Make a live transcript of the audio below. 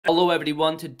Hello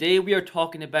everyone, today we are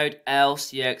talking about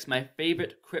LCX, my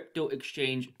favorite crypto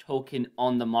exchange token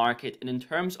on the market, and in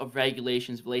terms of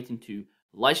regulations relating to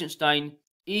Liechtenstein,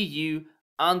 EU,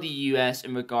 and the US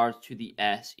in regards to the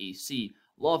SEC. A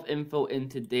lot of info in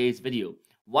today's video.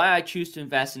 Why I choose to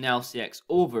invest in LCX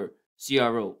over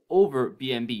CRO, over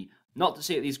BNB. Not to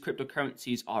say that these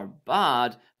cryptocurrencies are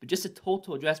bad, but just a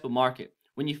total addressable market.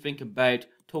 When you think about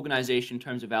tokenization in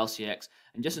terms of LCX,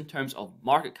 and just in terms of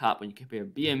market cap, when you compare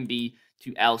BNB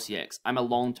to LCX, I'm a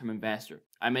long-term investor.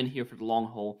 I'm in here for the long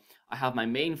haul. I have my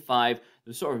main five,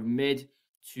 the sort of mid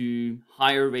to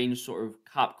higher range sort of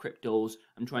cap cryptos.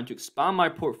 I'm trying to expand my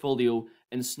portfolio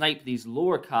and snipe these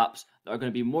lower caps that are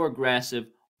going to be more aggressive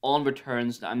on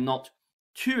returns that I'm not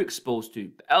too exposed to.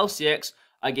 But LCX,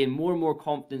 I gain more and more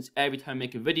confidence every time I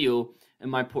make a video, and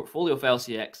my portfolio of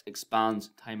LCX expands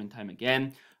time and time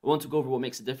again. I want to go over what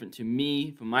makes it different to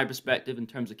me from my perspective in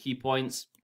terms of key points,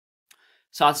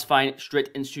 satisfying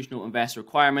strict institutional investor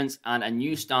requirements, and a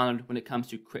new standard when it comes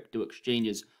to crypto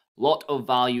exchanges. Lot of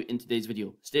value in today's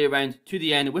video. Stay around to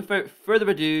the end. Without further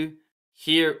ado,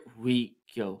 here we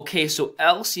go. Okay, so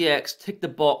LCX tick the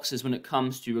boxes when it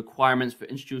comes to requirements for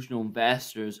institutional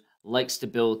investors, like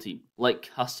stability, like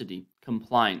custody,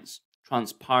 compliance,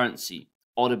 transparency,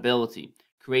 auditability,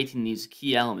 creating these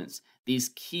key elements, these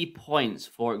key points,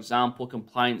 for example,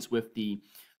 compliance with the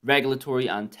regulatory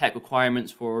and tech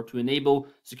requirements to enable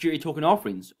security token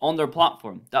offerings on their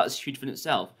platform. That is huge in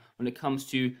itself. When it comes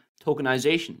to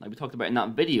tokenization, like we talked about in that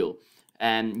video,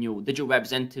 and digital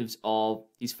representatives of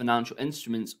these financial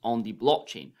instruments on the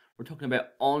blockchain. We're talking about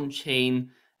on-chain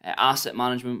asset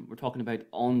management. We're talking about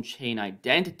on-chain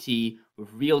identity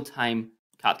with real-time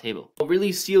cap table. What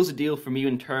really seals the deal for me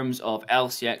in terms of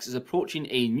LCX is approaching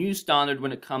a new standard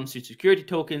when it comes to security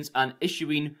tokens and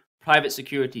issuing private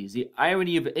securities. The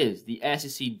irony of it is the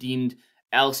SEC deemed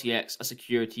LCX a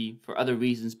security for other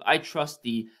reasons, but I trust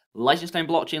the Liechtenstein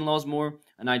blockchain laws more,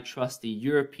 and I trust the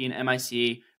European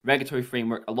MiCA regulatory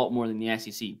framework a lot more than the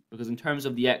SEC, because in terms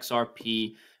of the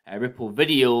XRP, Ripple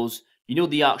videos, you know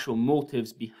the actual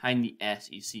motives behind the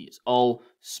SEC. It's all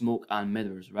smoke and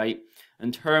mirrors, right?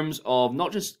 In terms of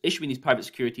not just issuing these private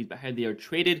securities, but how they are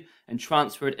traded and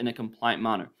transferred in a compliant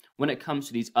manner. When it comes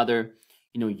to these other,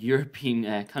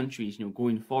 European countries,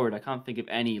 going forward, I can't think of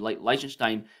any like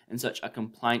Liechtenstein in such a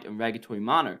compliant and regulatory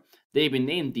manner. They've been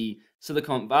named the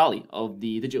Silicon Valley of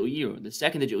the digital year, the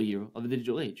second digital year of the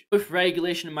digital age. With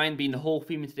regulation in mind being the whole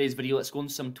theme of today's video, let's go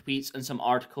into some tweets and some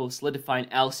articles solidifying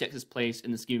LCX's place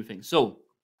in the scheme of things. So,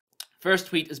 first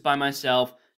tweet is by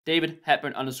myself, David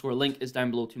Hepburn _ link is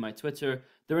down below to my Twitter.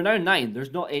 There are now 9.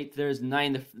 There's not 8, there's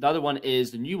 9. The other one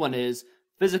is, the new one is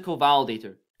Physical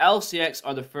Validator. LCX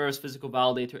are the first physical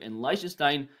validator in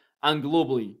Liechtenstein and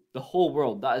globally, the whole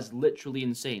world. That is literally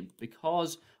insane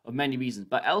because of many reasons.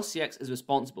 But LCX is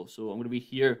responsible, so I'm going to be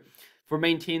here for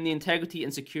maintaining the integrity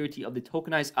and security of the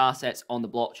tokenized assets on the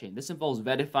blockchain. This involves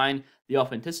verifying the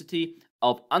authenticity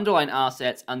of underlying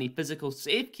assets and the physical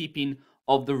safekeeping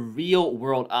of the real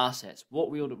world assets. What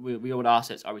real world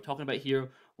assets are we talking about here?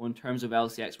 Well, in terms of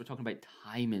LCX, we're talking about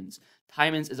diamonds.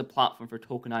 Diamonds is a platform for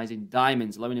tokenizing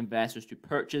diamonds, allowing investors to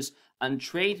purchase and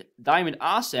trade diamond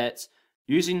assets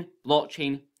using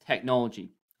blockchain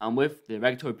technology. And with the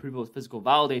regulatory approval of Physical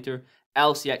Validator,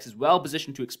 LCX is well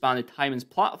positioned to expand the diamonds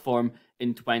platform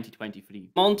in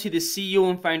 2023. Monty, the CEO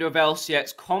and founder of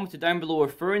LCX, commented down below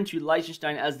referring to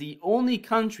Liechtenstein as the only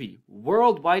country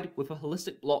worldwide with a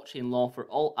holistic blockchain law for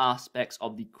all aspects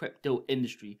of the crypto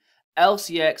industry.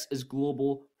 LCX is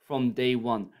global from day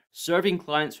one, serving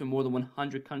clients from more than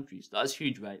 100 countries. That's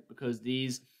huge, right? Because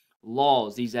these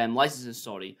laws, these licenses,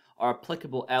 are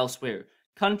applicable elsewhere.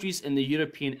 Countries in the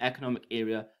European Economic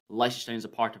Area, Liechtenstein is a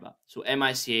part of that. So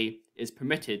MiCA is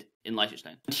permitted in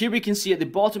Liechtenstein. And here we can see at the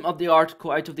bottom of the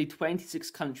article, out of the 26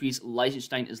 countries,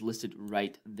 Liechtenstein is listed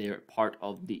right there, part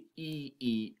of the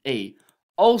EEA.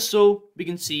 Also, we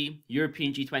can see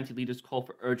European G20 leaders call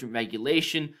for urgent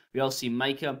regulation. We also see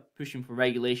MiCA pushing for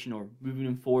regulation or moving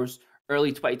in force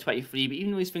early 2023. But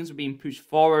even though these things are being pushed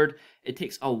forward, it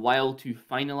takes a while to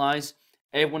finalize.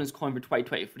 Everyone is calling for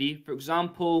 2023. For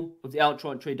example, with the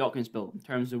Electronic Trade Documents Bill, in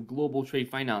terms of global trade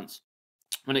finance,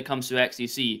 when it comes to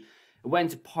XDC, it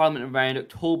went into Parliament around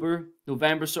October,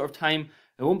 November sort of time.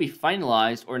 It won't be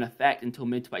finalized or in effect until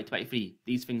mid-2023.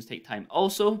 These things take time.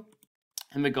 Also,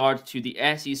 in regard to the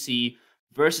SEC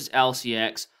versus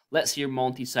LCX, let's hear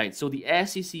Monty's side. So the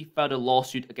SEC filed a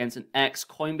lawsuit against an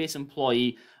ex-Coinbase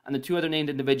employee and the 2 other named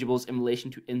individuals in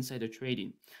relation to insider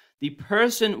trading. The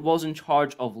person was in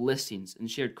charge of listings and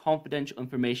shared confidential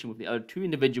information with the other 2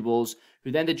 individuals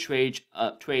who then did trades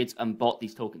and bought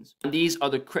these tokens. And these are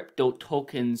the crypto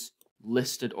tokens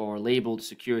listed or labeled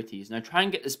securities. Now try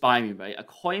and get this by me, right? A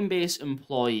Coinbase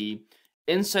employee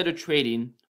insider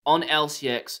trading on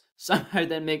LCX somehow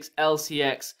then makes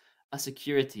LCX a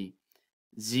security.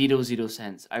 0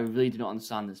 cents. I really do not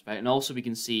understand this, right? And also we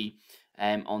can see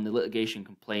on the litigation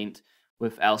complaint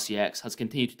with LCX has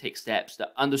continued to take steps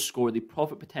that underscore the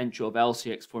profit potential of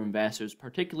LCX for investors,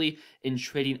 particularly in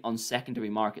trading on secondary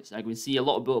markets. Now you can see a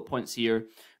lot of bullet points here,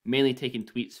 mainly taking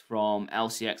tweets from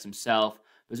LCX himself.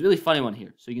 There's a really funny one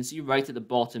here. So you can see right at the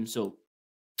bottom. So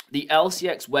the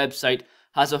LCX website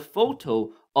has a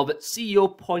photo of its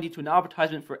CEO pointing to an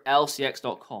advertisement for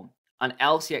LCX.com and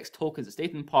LCX tokens that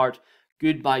state in part,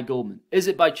 "Goodbye Goldman." Is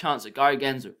it by chance that Gary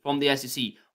Gensler from the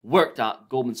SEC worked at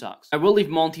Goldman Sachs? I will leave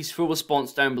Monty's full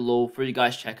response down below for you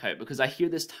guys to check out, because I hear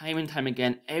this time and time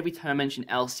again. Every time I mention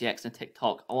LCX and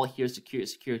TikTok, all I hear is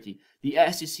security. The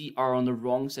SEC are on the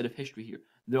wrong side of history here.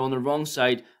 They're on the wrong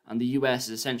side, and the US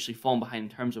is essentially falling behind in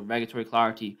terms of regulatory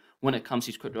clarity when it comes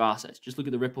to these crypto assets. Just look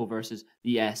at the Ripple versus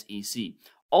the SEC.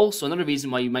 Also, another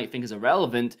reason why you might think is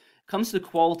irrelevant comes to the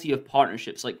quality of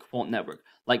partnerships like Quant Network,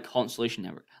 like Constellation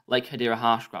Network, like Hedera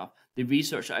Hashgraph, the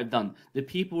research that I've done, the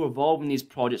people involved in these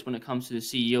projects when it comes to the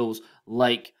CEOs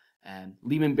like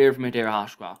Lehman Baird from Hedera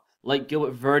Hashgraph, like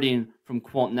Gilbert Verdian from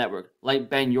Quant Network, like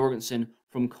Ben Jorgensen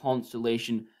from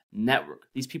Constellation Network.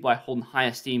 These people I hold in high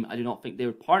esteem. I do not think they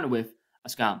would partner with a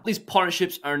scam. These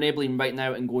partnerships are enabling right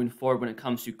now and going forward when it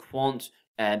comes to Quant,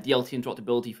 DLT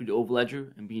interoperability through the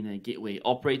Overledger and being a gateway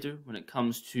operator, when it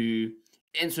comes to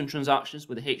instant transactions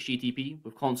with the HTTP,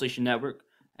 with Constellation Network,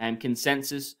 and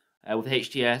consensus with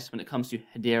HTS when it comes to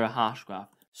Hedera Hashgraph.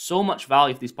 So much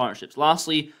value for these partnerships.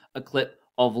 Lastly, a clip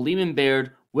of Lehman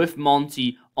Baird with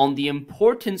Monty on the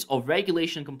importance of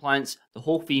regulation and compliance, the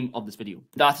whole theme of this video.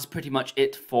 That is pretty much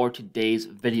it for today's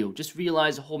video. Just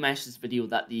realize the whole message of this video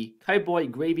that the Cowboy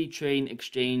Gravy Train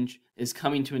exchange is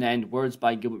coming to an end. Words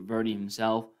by Gilbert Verdian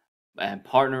himself,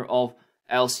 partner of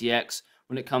LCX.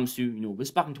 When it comes to, this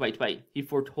back in 2020, he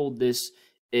foretold this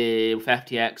with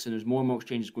FTX, and there's more and more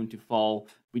exchanges going to fall.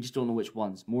 We just don't know which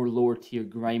ones. More lower tier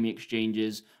grimy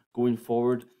exchanges going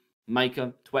forward.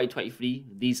 Micah 2023,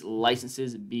 these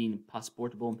licenses being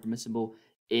passportable and permissible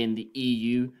in the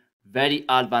EU, very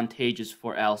advantageous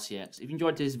for LCX. If you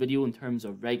enjoyed today's video in terms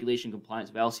of regulation compliance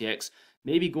of LCX,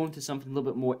 maybe going to something a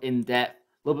little bit more in-depth,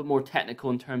 a little bit more technical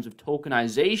in terms of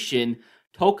tokenization,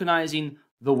 tokenizing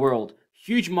the world.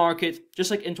 Huge market,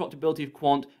 just like interoperability of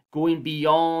Quant, going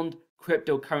beyond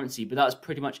cryptocurrency. But that's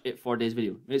pretty much it for today's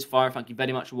video. It's fire. Thank you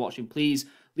very much for watching. Please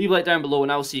leave a like down below,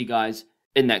 and I will see you guys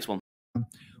in the next one.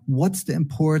 What's the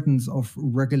importance of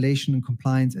regulation and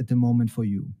compliance at the moment for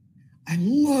you? I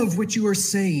love what you are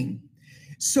saying.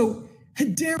 So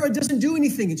Hedera doesn't do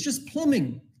anything. It's just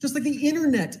plumbing. Just like the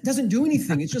internet doesn't do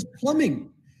anything. It's just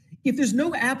plumbing. If there's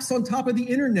no apps on top of the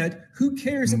internet, who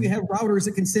cares that we have routers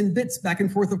that can send bits back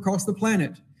and forth across the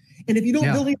planet? And if you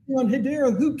don't build anything on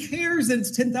Hedera, who cares that it's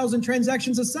 10,000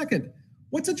 transactions a second?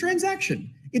 What's a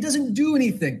transaction? It doesn't do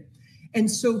anything. And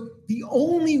so the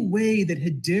only way that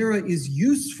Hedera is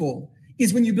useful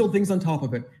is when you build things on top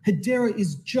of it. Hedera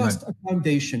is just a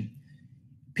foundation.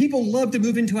 People love to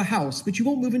move into a house, but you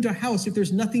won't move into a house if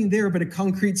there's nothing there but a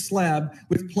concrete slab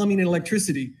with plumbing and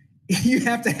electricity. You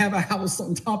have to have a house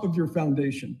on top of your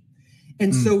foundation.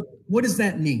 And so what does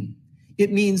that mean?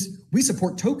 It means we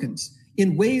support tokens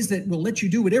in ways that will let you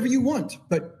do whatever you want,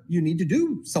 but you need to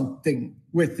do something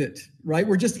with it, right?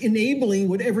 We're just enabling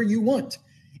whatever you want.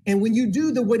 And when you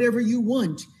do the whatever you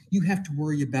want, you have to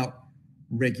worry about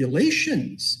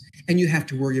regulations, and you have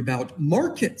to worry about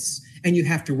markets, and you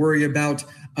have to worry about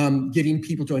getting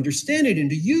people to understand it and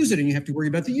to use it, and you have to worry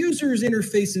about the user's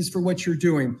interfaces for what you're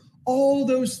doing. All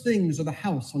those things are the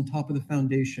house on top of the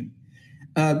foundation.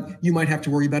 You might have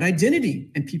to worry about identity,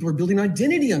 and people are building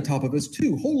identity on top of us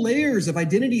too, whole layers of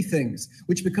identity things,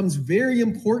 which becomes very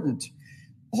important.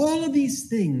 All of these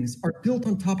things are built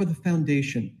on top of the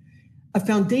foundation. A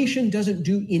foundation doesn't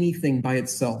do anything by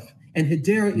itself, and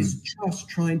Hedera is just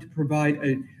trying to provide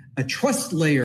a trust layer